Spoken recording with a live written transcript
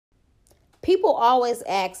People always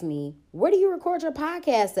ask me, where do you record your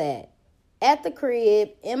podcast at? At the crib,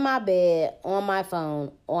 in my bed, on my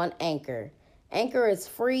phone, on Anchor. Anchor is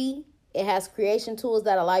free. It has creation tools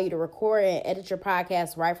that allow you to record and edit your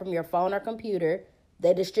podcast right from your phone or computer.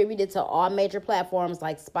 They distribute it to all major platforms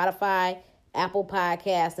like Spotify, Apple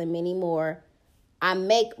Podcasts, and many more. I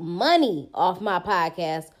make money off my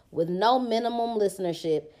podcast with no minimum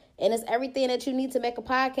listenership. And it's everything that you need to make a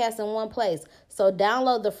podcast in one place. So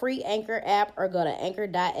download the free Anchor app or go to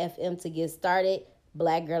anchor.fm to get started.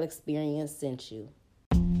 Black Girl Experience sent you.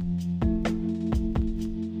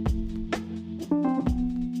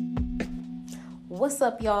 What's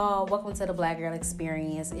up, y'all? Welcome to the Black Girl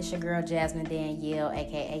Experience. It's your girl, Jasmine Danielle,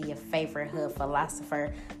 aka your favorite hood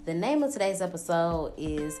philosopher. The name of today's episode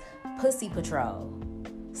is Pussy Patrol.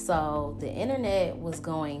 So the internet was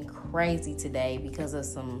going crazy today because of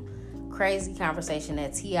some crazy conversation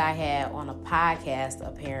that T.I. had on a podcast,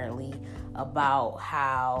 apparently, about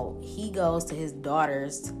how he goes to his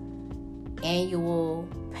daughter's annual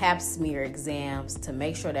pap smear exams to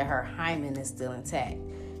make sure that her hymen is still intact.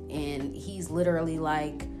 And he's literally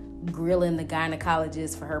like grilling the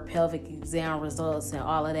gynecologist for her pelvic exam results and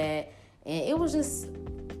all of that. And it was just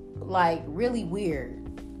like really weird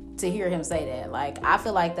to hear him say that. Like, I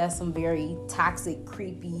feel like that's some very toxic,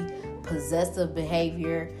 creepy, possessive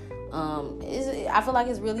behavior. I feel like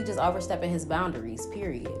it's really just overstepping his boundaries,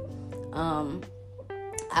 period.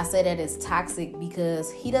 I say that it's toxic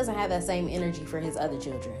because he doesn't have that same energy for his other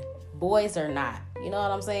children. Boys are not. You know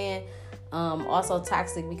what I'm saying? Also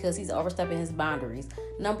toxic because he's overstepping his boundaries.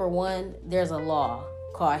 Number one, there's a law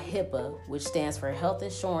called HIPAA, which stands for Health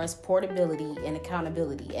Insurance Portability and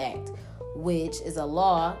Accountability Act, which is a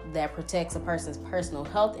law that protects a person's personal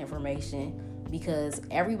health information because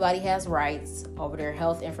everybody has rights over their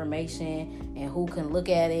health information and who can look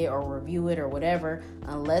at it or review it or whatever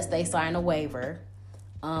unless they sign a waiver.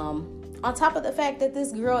 On top of the fact that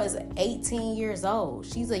this girl is 18 years old.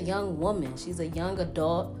 She's a young woman. She's a young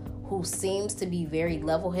adult who seems to be very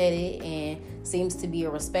level-headed and seems to be a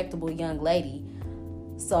respectable young lady.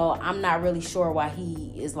 So I'm not really sure why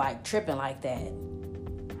he is like tripping like that.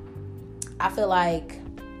 I feel like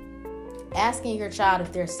asking your child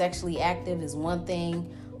if they're sexually active is one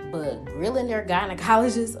thing, but grilling their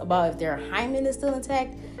gynecologist about if their hymen is still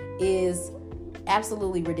intact is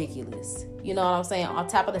absolutely ridiculous. You know what I'm saying? On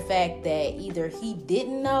top of the fact that either he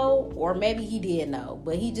didn't know or maybe he did know,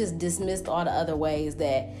 but he just dismissed all the other ways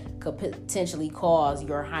that could potentially cause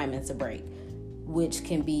your hymen to break, which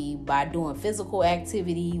can be by doing physical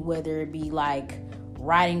activity, whether it be like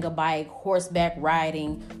riding a bike, horseback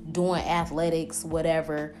riding, doing athletics,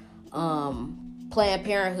 whatever. Planned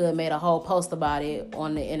Parenthood made a whole post about it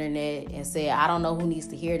on the internet and said, I don't know who needs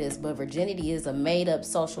to hear this, but virginity is a made-up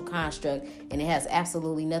social construct and it has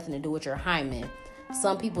absolutely nothing to do with your hymen.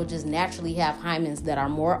 Some people just naturally have hymens that are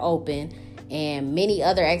more open, and many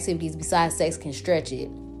other activities besides sex can stretch it,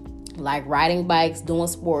 like riding bikes, doing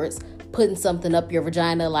sports, putting something up your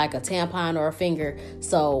vagina like a tampon or a finger.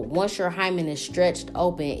 So once your hymen is stretched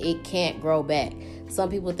open, it can't grow back. Some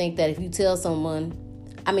people think that if you tell someone,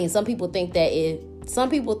 some people think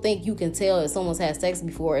you can tell if someone's had sex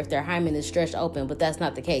before if their hymen is stretched open, but that's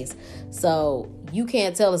not the case. So you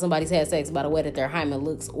can't tell if somebody's had sex by the way that their hymen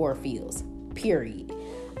looks or feels, period.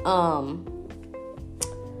 And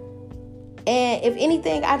if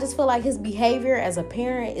anything, I just feel like his behavior as a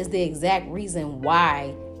parent is the exact reason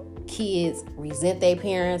why kids resent their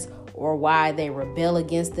parents or why they rebel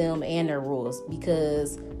against them and their rules,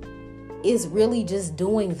 because it's really just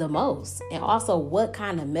doing the most. And also, what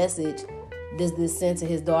kind of message does this send to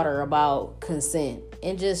his daughter about consent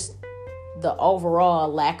and just the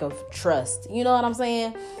overall lack of trust? You know what I'm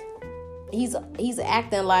saying? He's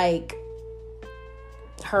acting like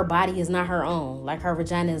her body is not her own, like her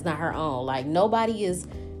vagina is not her own. Like, nobody is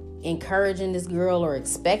encouraging this girl or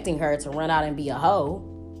expecting her to run out and be a hoe.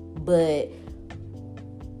 But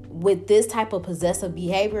with this type of possessive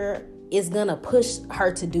behavior, it's gonna push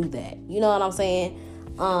her to do that. You know what I'm saying?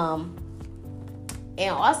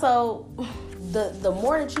 And also, the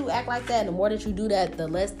more that you act like that, the more that you do that, the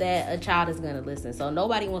less that a child is gonna listen. So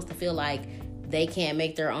nobody wants to feel like they can't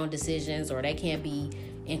make their own decisions or they can't be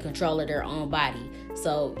in control of their own body.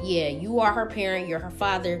 So yeah, you are her parent, you're her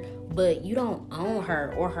father, but you don't own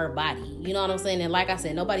her or her body. You know what I'm saying? And like I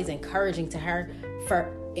said, nobody's encouraging her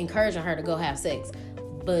to go have sex.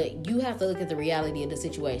 But you have to look at the reality of the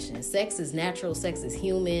situation. Sex is natural. Sex is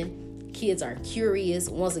human. Kids are curious.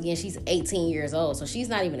 Once again, she's 18 years old, so she's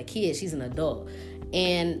not even a kid. She's an adult.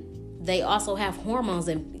 And they also have hormones,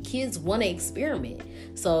 and kids want to experiment.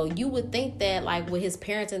 So you would think that, like, with his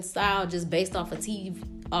parenting style, just based off of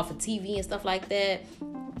off of TV and stuff like that,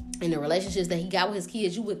 and the relationships that he got with his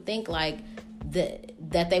kids, you would think like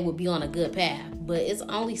that they would be on a good path. But it's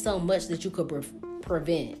only so much that you could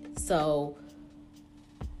prevent. So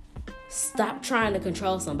stop trying to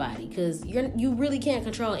control somebody, because you really can't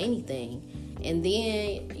control anything. And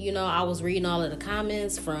then, you know, I was reading all of the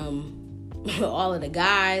comments from all of the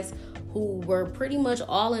guys who were pretty much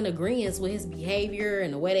all in agreement with his behavior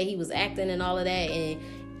and the way that he was acting and all of that. And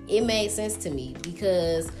it made sense to me,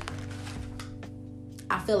 because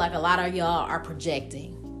I feel like a lot of y'all are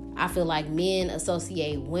projecting. I feel like men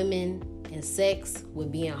associate women and sex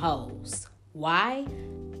with being hoes. Why?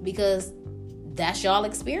 Because that's y'all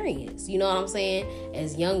experience. You know what I'm saying?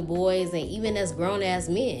 As young boys and even as grown-ass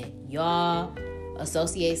men, y'all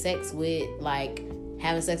associate sex with, like,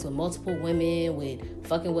 having sex with multiple women, with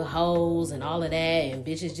fucking with hoes and all of that, and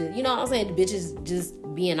bitches just, you know what I'm saying? Bitches just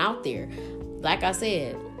being out there. Like I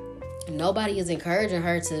said, nobody is encouraging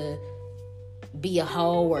her to be a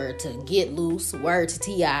hoe or to get loose, word to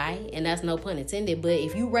T.I., and that's no pun intended. But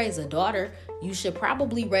if you raise a daughter, you should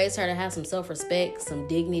probably raise her to have some self-respect, some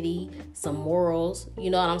dignity, some morals. You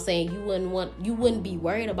know what I'm saying? You wouldn't be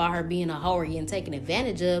worried about her being a hoe or getting taken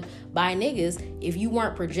advantage of by niggas if you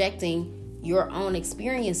weren't projecting your own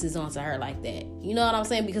experiences onto her like that. You know what I'm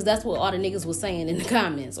saying? Because that's what all the niggas was saying in the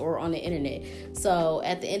comments or on the internet. So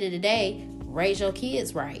at the end of the day, raise your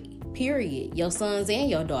kids right. Period. Your sons and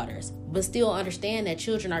your daughters. But still understand that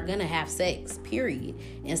children are gonna have sex. Period.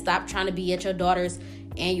 And stop trying to be at your daughter's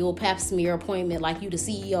annual pap smear appointment like you the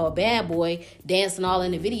CEO of Bad Boy, dancing all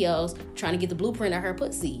in the videos, trying to get the blueprint of her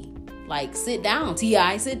pussy. Like, sit down,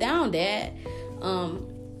 T.I. Sit down, Dad.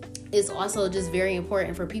 It's also just very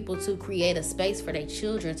important for people to create a space for their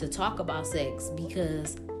children to talk about sex,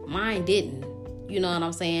 because mine didn't. You know what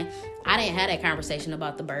I'm saying? I didn't have that conversation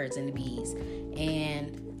about the birds and the bees.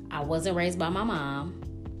 And I wasn't raised by my mom.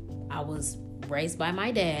 I was raised by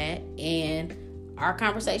my dad. And our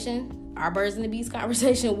conversation, our birds and the bees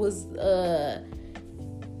conversation was,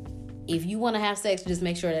 if you want to have sex, just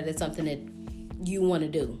make sure that it's something that you want to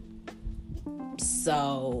do.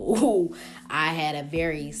 So I had a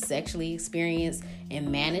very sexually experienced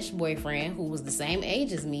and managed boyfriend who was the same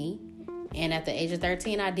age as me. And at the age of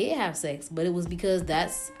 13, I did have sex. But it was because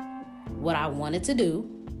that's what I wanted to do.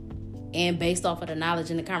 And based off of the knowledge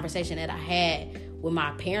and the conversation that I had with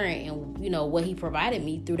my parent and, you know, what he provided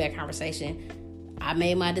me through that conversation, I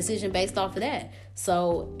made my decision based off of that.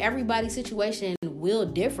 So everybody's situation will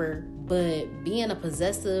differ. But being a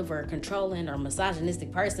possessive or controlling or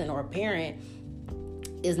misogynistic person or a parent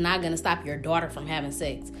is not going to stop your daughter from having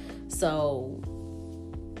sex. So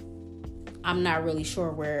I'm not really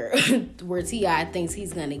sure where T.I. thinks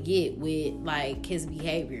he's going to get with, like, his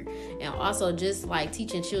behavior. And also just, like,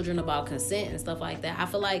 teaching children about consent and stuff like that. I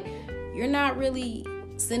feel like you're not really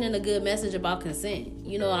sending a good message about consent.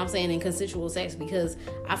 You know what I'm saying? In consensual sex, because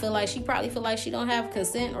I feel like she probably feel like she don't have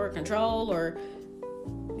consent or control or,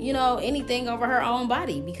 you know, anything over her own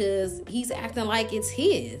body, because he's acting like it's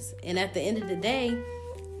his. And at the end of the day,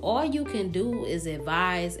 all you can do is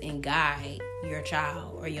advise and guide your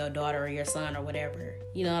child or your daughter or your son or whatever.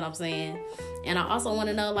 You know what I'm saying? And I also want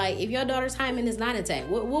to know, like, if your daughter's hymen is not intact,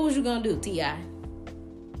 what was you going to do, T.I.?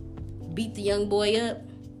 Beat the young boy up?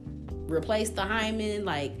 Replace the hymen?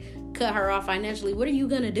 Like, cut her off financially? What are you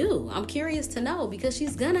going to do? I'm curious to know, because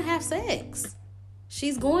she's going to have sex.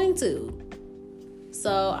 She's going to.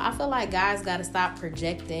 So I feel like guys got to stop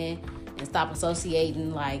projecting and stop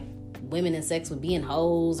associating, like, women and sex with being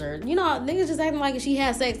hoes, or, you know, niggas just acting like if she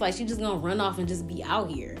has sex, like she just gonna run off and just be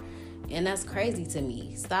out here. And that's crazy to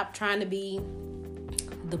me. Stop trying to be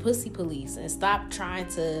the pussy police and stop trying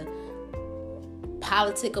to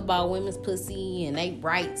politic about women's pussy and their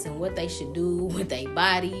rights and what they should do with their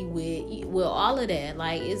body, with all of that.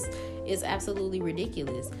 Like, it's absolutely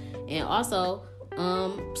ridiculous. And also,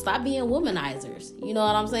 stop being womanizers. You know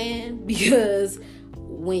what I'm saying? Because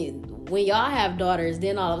when y'all have daughters,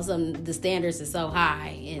 then all of a sudden the standards are so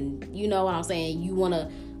high, and you know what I'm saying, you want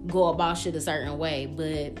to go about shit a certain way.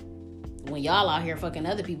 But when y'all out here fucking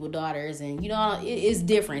other people's daughters, and, you know, it's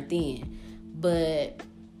different then. But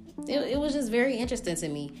it was just very interesting to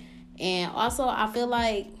me. And also, I feel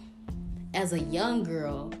like as a young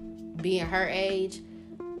girl, being her age,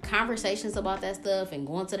 conversations about that stuff and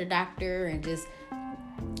going to the doctor and just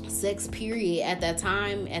sex period at that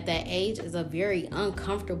time, at that age, is a very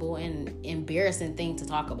uncomfortable and embarrassing thing to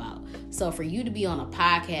talk about. So for you to be on a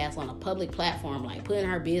podcast, on a public platform, like putting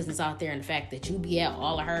her business out there, and the fact that you be at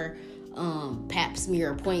all of her pap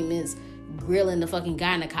smear appointments, grilling the fucking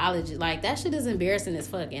gynecologist, like, that shit is embarrassing as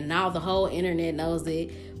fuck. And now the whole internet knows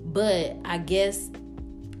it. But I guess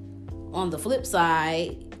on the flip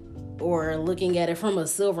side, or looking at it from a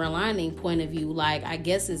silver lining point of view, like, I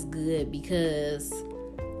guess it's good because,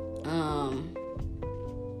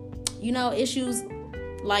 issues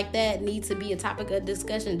like that need to be a topic of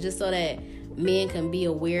discussion, just so that men can be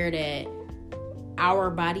aware that our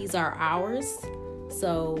bodies are ours.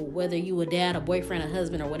 So whether you a dad, a boyfriend, a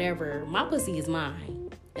husband, or whatever, my pussy is mine.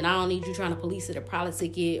 And I don't need you trying to police it or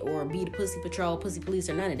politic it or be the pussy patrol, pussy police,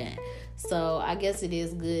 or none of that. So I guess it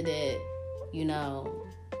is good that,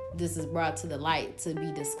 this is brought to the light to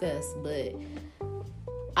be discussed. But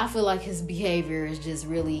I feel like his behavior is just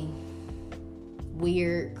really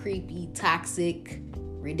weird, creepy, toxic,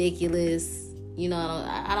 ridiculous.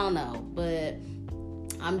 I don't know. But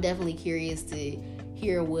I'm definitely curious to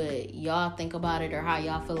hear what y'all think about it or how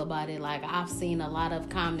y'all feel about it. Like, I've seen a lot of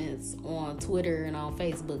comments on Twitter and on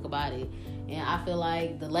Facebook about it, and I feel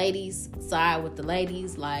like the ladies side with the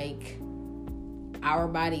ladies, like, our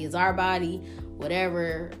body is our body,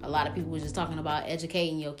 whatever. A lot of people were just talking about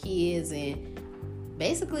educating your kids and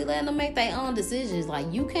basically letting them make their own decisions.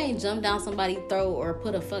 Like, you can't jump down somebody's throat or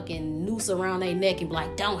put a fucking noose around their neck and be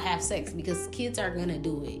like, don't have sex, because kids are gonna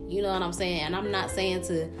do it. You know what I'm saying? And I'm not saying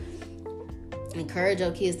to encourage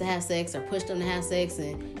your kids to have sex or push them to have sex,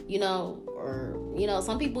 and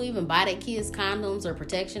some people even buy their kids condoms or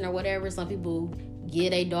protection or whatever. Some people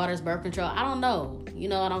give their daughters birth control. I don't know. You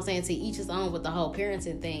know what I'm saying? To each his own with the whole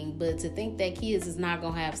parenting thing. But to think that kids is not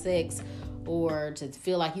gonna have sex, or to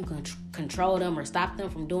feel like you can control them or stop them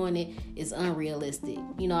from doing it, is unrealistic.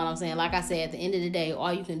 You know what I'm saying? Like I said, at the end of the day,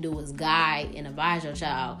 all you can do is guide and advise your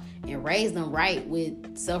child and raise them right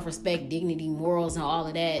with self-respect, dignity, morals, and all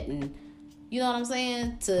of that. And you know what I'm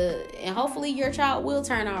saying? And hopefully your child will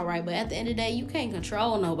turn out right. But at the end of the day, you can't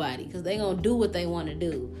control nobody, because they're going to do what they want to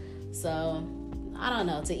do. So, I don't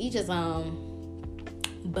know. To each his own.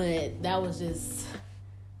 But that was just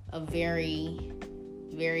a very,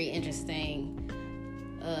 very interesting,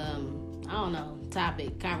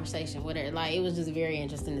 topic, conversation, whatever. Like, it was just very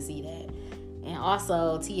interesting to see that. And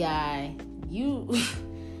also, T.I., you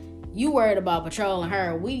worried about patrolling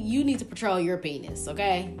her. You need to patrol your penis,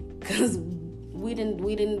 okay? Because we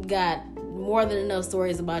didn't got more than enough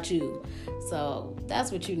stories about you. So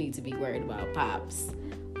that's what you need to be worried about, Pops.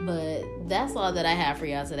 But that's all that I have for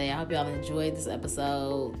y'all today. I hope y'all enjoyed this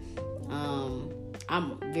episode.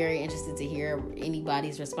 I'm very interested to hear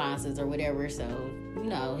anybody's responses or whatever. So,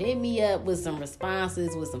 hit me up with some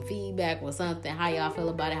responses, with some feedback, with something. How y'all feel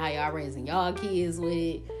about it? How y'all raising y'all kids with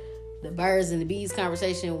it? The birds and the bees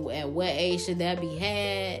conversation, at what age should that be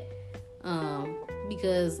had?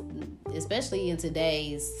 Because especially in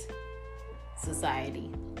today's society,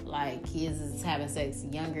 like, kids is having sex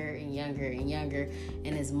younger and younger and younger.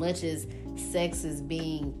 And as much as sex is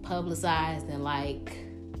being publicized and, like,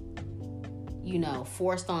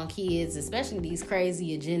 forced on kids, especially these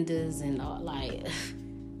crazy agendas and like,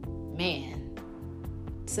 man,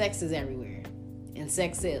 sex is everywhere and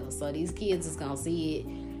sex sells. So these kids is gonna see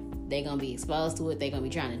it, they're gonna be exposed to it, they're gonna be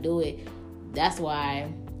trying to do it. That's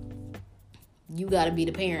why you gotta be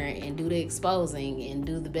the parent and do the exposing and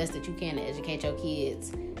do the best that you can to educate your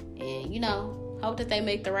kids, and hope that they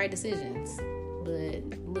make the right decisions.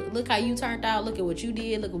 But look how you turned out. Look at what you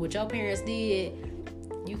did. Look at what your parents did.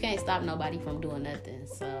 You can't stop nobody from doing nothing.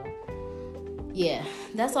 So, yeah,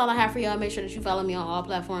 that's all I have for y'all. Make sure that you follow me on all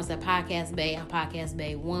platforms at Podcast Bay. I'm Podcast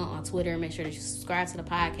Bay 1 on Twitter. Make sure that you subscribe to the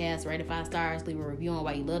podcast, rate it 5 stars, leave a review on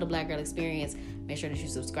why you love the Black Girl Experience. Make sure that you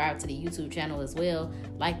subscribe to the YouTube channel as well.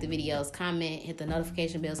 Like the videos, comment, hit the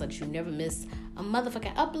notification bell so that you never miss a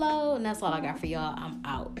motherfucking upload. And that's all I got for y'all. I'm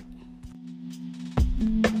out.